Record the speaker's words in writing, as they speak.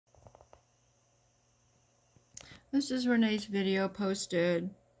This is Renee's video posted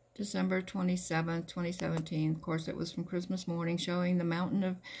December 27th, 2017. Of course, it was from Christmas morning, showing the mountain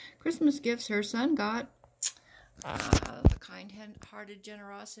of Christmas gifts her son got. The kind-hearted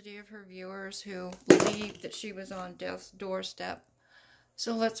generosity of her viewers who believed that she was on death's doorstep.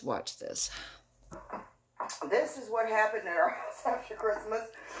 So let's watch this. This is what happened in our house after Christmas.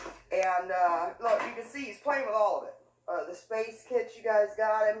 And look, you can see he's playing with all of it. The space kit you guys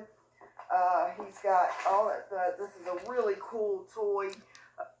got him. He's got all that. This is a really cool toy.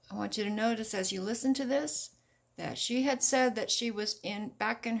 I want you to notice as you listen to this that she had said that she was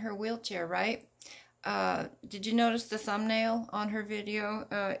back in her wheelchair, right? Did you notice the thumbnail on her video?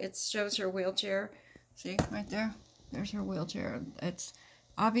 It shows her wheelchair. See, right there? There's her wheelchair. It's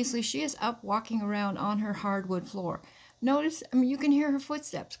obviously she is up walking around on her hardwood floor. Notice, I mean, you can hear her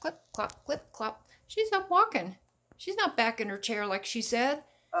footsteps. Clip, clop, clip, clop. She's up walking. She's not back in her chair like she said.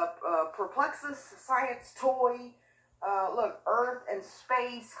 Perplexus science toy. Look, Earth and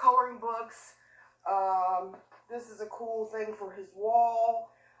space coloring books. This is a cool thing for his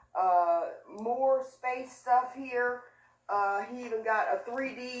wall. More space stuff here. He even got a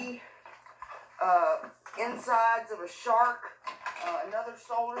 3D insides of a shark. Another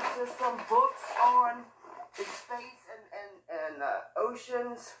solar system. Books on the space and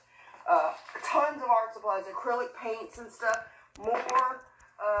oceans. Tons of art supplies, acrylic paints and stuff. More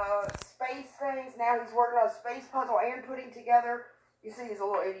space things. Now he's working on a space puzzle and putting together. You see his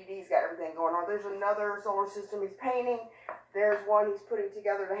little ADD's got everything going on. There's another solar system he's painting. There's one he's putting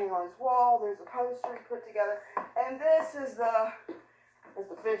together to hang on his wall. There's a poster he put together. And this is the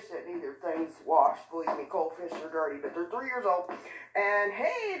fish that need their things washed. Believe me, cold fish are dirty, but they're 3 years old. And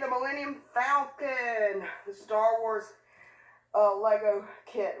hey, the Millennium Falcon, the Star Wars Lego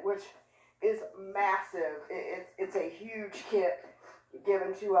kit, which is massive. It's a huge kit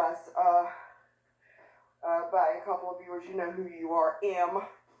given to us by a couple of viewers. You know who you are, M.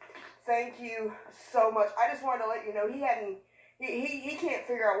 Thank you so much. I just wanted to let you know he can't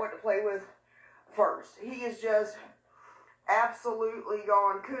figure out what to play with first. He is just absolutely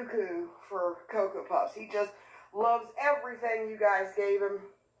gone cuckoo for Cocoa Puffs. He just loves everything you guys gave him.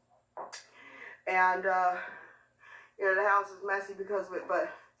 And you know, the house is messy because of it, but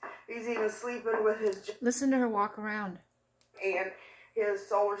he's even sleeping with his... Listen to her walk around. And his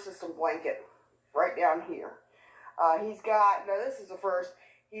solar system blanket right down here. He's got, now this is the first,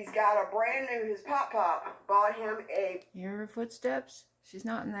 he's got a brand new, his Pop bought him a... Hear her footsteps? She's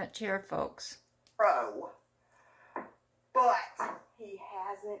not in that chair, folks. Pro. But he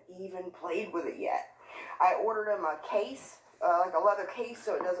hasn't even played with it yet. I ordered him a case, like a leather case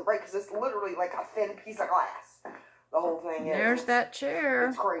so it doesn't break, because it's literally like a thin piece of glass. The whole thing is. There's that chair.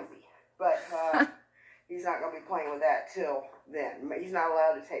 It's crazy. But he's not going to be playing with that till then. He's not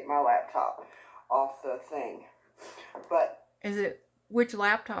allowed to take my laptop off the thing. But which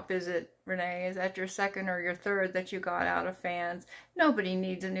laptop is it, Renee? Is that your second or your third that you got out of fans? Nobody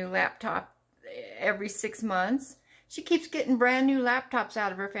needs a new laptop every 6 months. She keeps getting brand new laptops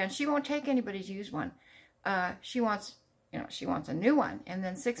out of her fans. She won't take anybody's used one. She wants a new one. And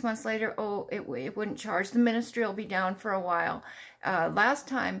then 6 months later, oh, it wouldn't charge. The ministry will be down for a while. Last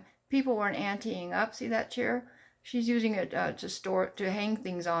time, people weren't anteing up. See that chair? She's using it to hang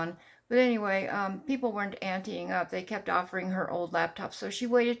things on. But anyway, people weren't anteing up. They kept offering her old laptop. So she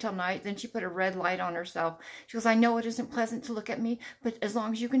waited till night. Then she put a red light on herself. She goes, I know it isn't pleasant to look at me, but as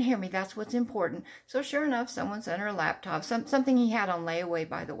long as you can hear me, that's what's important. So sure enough, someone sent her a laptop. Something he had on layaway,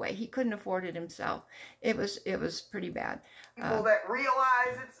 by the way. He couldn't afford it himself. It was pretty bad. People that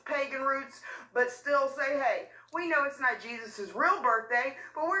realize its pagan roots, but still say, hey, we know it's not Jesus' real birthday,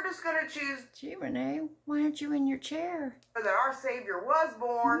 but we're just going to choose... Gee, Renee, why aren't you in your chair? ...that our Savior was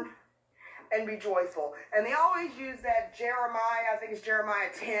born... and be joyful. And they always use that Jeremiah, I think it's Jeremiah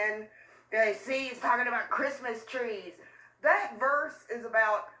 10. They see it's talking about Christmas trees. That verse is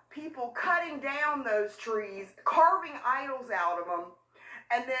about people cutting down those trees, carving idols out of them,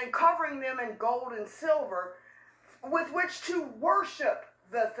 and then covering them in gold and silver with which to worship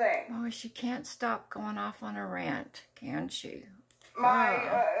the thing. Oh, she can't stop going off on a rant, can she?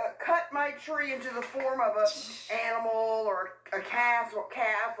 Cut my tree into the form of an animal or a calf or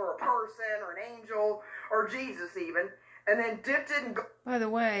a person or an angel or Jesus even, and then dipped it in... By the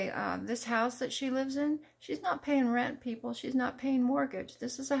way, this house that she lives in, she's not paying rent, people. She's not paying mortgage.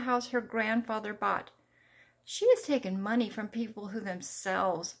 This is a house her grandfather bought. She has taken money from people who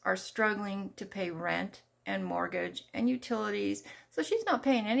themselves are struggling to pay rent and mortgage and utilities, so she's not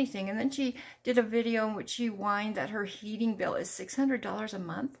paying anything. And then she did a video in which she whined that her heating bill is $600 a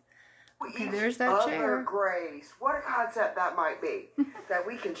month. Okay, there's that chair. Grace. What a concept that might be. That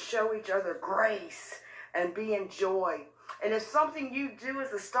we can show each other grace. and be in joy. And if something you do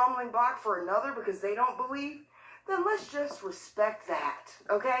is a stumbling block for another because they don't believe, then let's just respect that,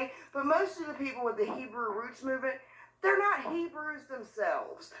 okay? But most of the people with the Hebrew roots movement, they're not Hebrews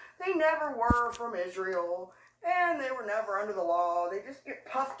themselves. They never were from Israel, and they were never under the law. They just get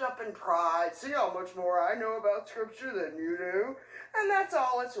puffed up in pride. See how much more I know about Scripture than you do. And that's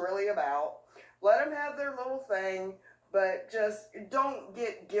all it's really about. Let them have their little thing, but just don't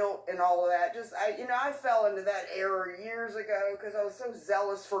get guilt and all of that. I fell into that error years ago because I was so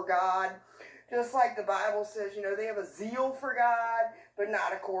zealous for God. Just like the Bible says, they have a zeal for God, but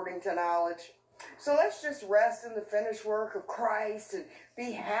not according to knowledge. So let's just rest in the finished work of Christ and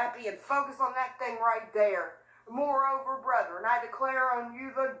be happy and focus on that thing right there. Moreover, brethren, I declare on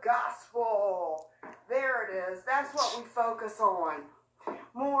you the gospel. There it is. That's what we focus on.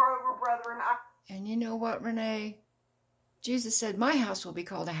 Moreover, brethren, And you know what, Renee? Jesus said, my house will be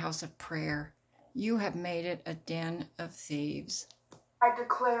called a house of prayer. You have made it a den of thieves. I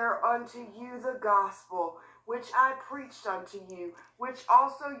declare unto you the gospel, which I preached unto you, which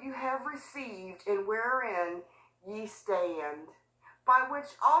also you have received, and wherein ye stand, by which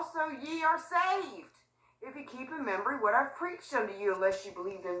also ye are saved, if you keep in memory what I've preached unto you, unless you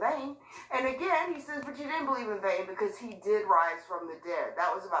believed in vain. And again, he says, but you didn't believe in vain, because he did rise from the dead.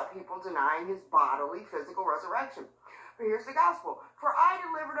 That was about people denying his bodily, physical resurrection. But here's the gospel. For I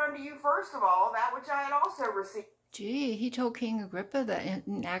delivered unto you, first of all, that which I had also received. Gee, he told King Agrippa that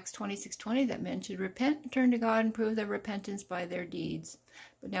in Acts 26:20 that men should repent and turn to God and prove their repentance by their deeds.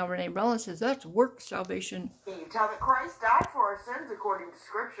 But now Renee Roland says that's work salvation. How that Christ died for our sins according to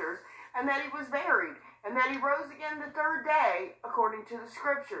Scriptures, and that he was buried, and that he rose again the third day according to the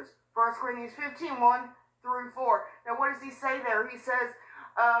Scriptures. 1 Corinthians 15:1-4. Now what does he say there? He says,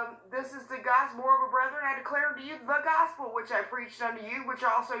 this is the gospel, moreover, brethren, I declare to you the gospel which I preached unto you, which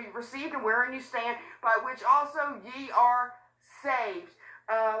also you received, and wherein you stand, by which also ye are saved.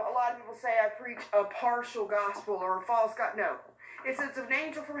 A lot of people say I preach a partial gospel or a false gospel. No. It says if an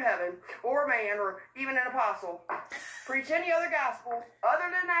angel from heaven, or a man, or even an apostle, preach any other gospel other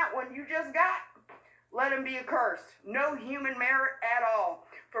than that one you just got, let him be accursed. No human merit at all.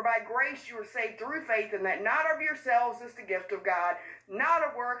 For by grace you are saved through faith, and that not of yourselves is the gift of God, not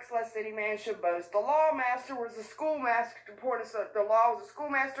of works, lest any man should boast. The lawmaster was the schoolmaster to point us. The law was a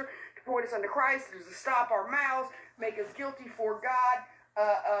schoolmaster to point us unto Christ, to stop our mouths, make us guilty for God.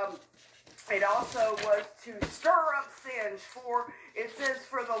 It also was to stir up sins. For it says,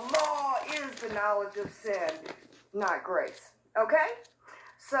 for the law is the knowledge of sin, not grace. Okay?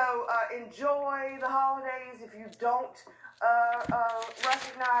 So enjoy the holidays. If you don't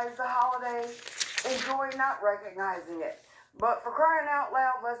recognize the holiday, enjoy not recognizing it. But for crying out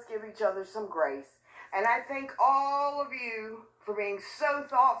loud, let's give each other some grace. And I thank all of you for being so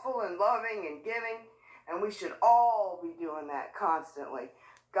thoughtful and loving and giving. And we should all be doing that constantly.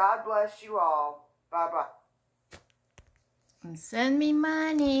 God bless you all. Bye-bye. Send me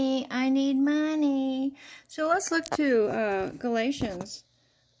money. I need money. So let's look to Galatians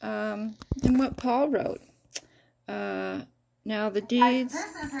and what Paul wrote. Now the deeds.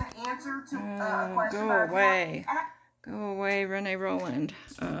 This is an answer to a question. Go away. Go away, Renee Roland.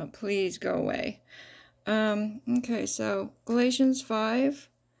 Please go away. Okay, so Galatians 5.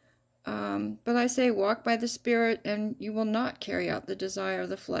 But I say, walk by the Spirit, and you will not carry out the desire of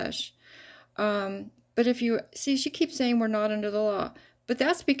the flesh. But if you see, she keeps saying we're not under the law, but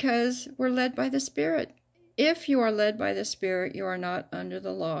that's because we're led by the Spirit. If you are led by the Spirit, you are not under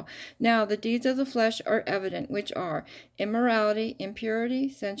the law. Now, the deeds of the flesh are evident, which are immorality, impurity,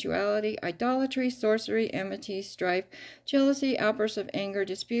 sensuality, idolatry, sorcery, enmity, strife, jealousy, outbursts of anger,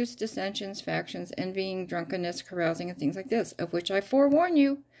 disputes, dissensions, factions, envying, drunkenness, carousing, and things like this, of which I forewarn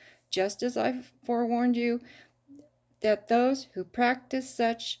you, just as I forewarned you, that those who practice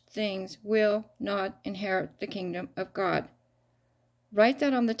such things will not inherit the kingdom of God. Write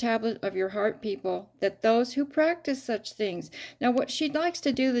that on the tablet of your heart, people, that those who practice such things. Now, what she likes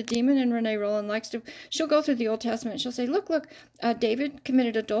to do, the demon in Renee Roland likes to, she'll go through the Old Testament. She'll say, look, David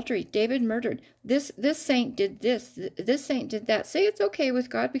committed adultery. David murdered. This saint did this. This saint did that. Say it's okay with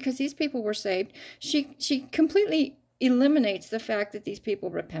God because these people were saved. She completely eliminates the fact that these people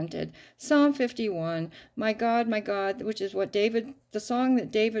repented. Psalm 51, my God, which is what David, the song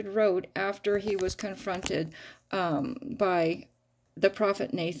that David wrote after he was confronted by the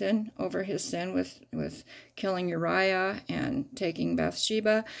prophet Nathan over his sin with killing Uriah and taking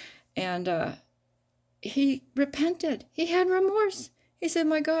Bathsheba. And he repented. He had remorse. He said,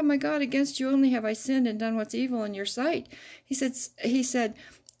 my God, against you only have I sinned and done what's evil in your sight. He said,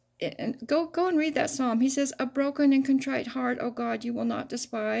 and go and read that psalm. He says, a broken and contrite heart, O God, you will not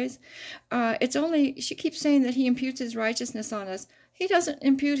despise. She keeps saying that he imputes his righteousness on us. He doesn't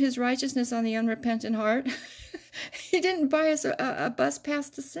impute his righteousness on the unrepentant heart. He didn't buy us a bus pass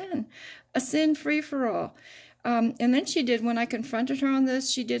to sin, a sin free for all. And then she did, when I confronted her on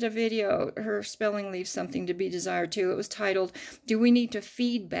this, she did a video. Her spelling leaves something to be desired too. It was titled, Do We Need to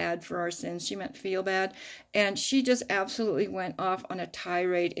Feed Bad for Our Sins? She meant feel bad. And she just absolutely went off on a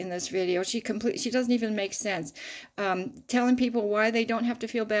tirade in this video. She doesn't even make sense. Telling people why they don't have to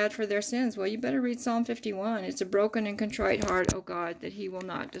feel bad for their sins. Well, you better read Psalm 51. It's a broken and contrite heart, O God, that he will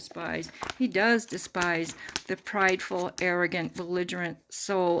not despise. He does despise the prideful, arrogant, belligerent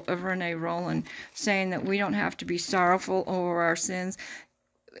soul of Renee Roland, saying that we don't have to be sorrowful over our sins.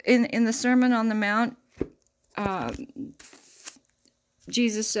 In the Sermon on the Mount,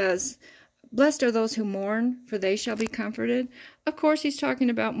 Jesus says, blessed are those who mourn, for they shall be comforted. Of course, he's talking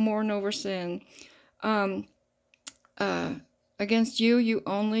about mourn over sin. Against you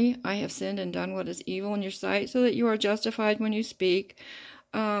only, I have sinned and done what is evil in your sight, so that you are justified when you speak.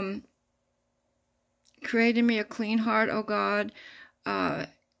 Create in me a clean heart, O God.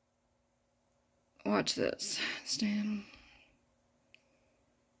 Watch this. Stand.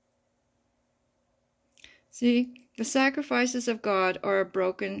 See, the sacrifices of God are a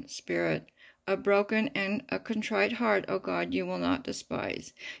broken spirit, a broken and a contrite heart, O God, you will not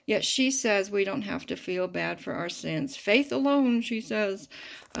despise. Yet she says we don't have to feel bad for our sins. Faith alone, she says.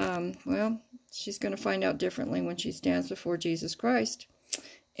 Well, she's going to find out differently when she stands before Jesus Christ.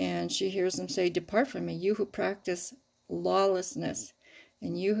 And she hears him say, depart from me, you who practice lawlessness,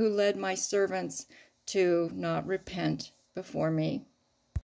 and you who led my servants to not repent before me.